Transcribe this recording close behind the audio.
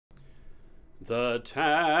The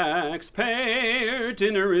taxpayer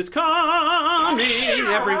dinner is coming.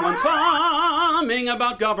 Everyone's humming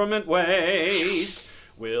about government waste.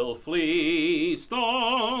 We'll fleece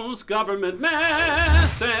those government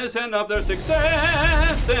messes, and of their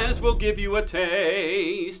successes we'll give you a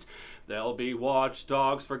taste. There'll be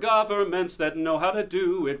watchdogs for governments that know how to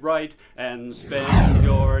do it right and spend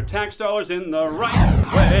your tax dollars in the right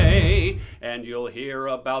way. And you'll hear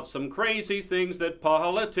about some crazy things that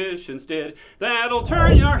politicians did that'll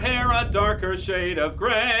turn your hair a darker shade of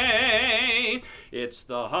gray. It's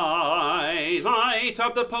the highlight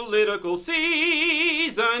of the political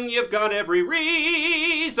season. You've got every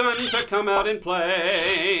reason to come out and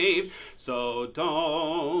play. So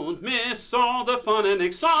don't miss all the fun and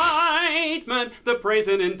excitement, the praise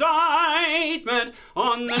and indictment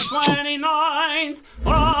on the 29th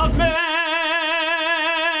of May.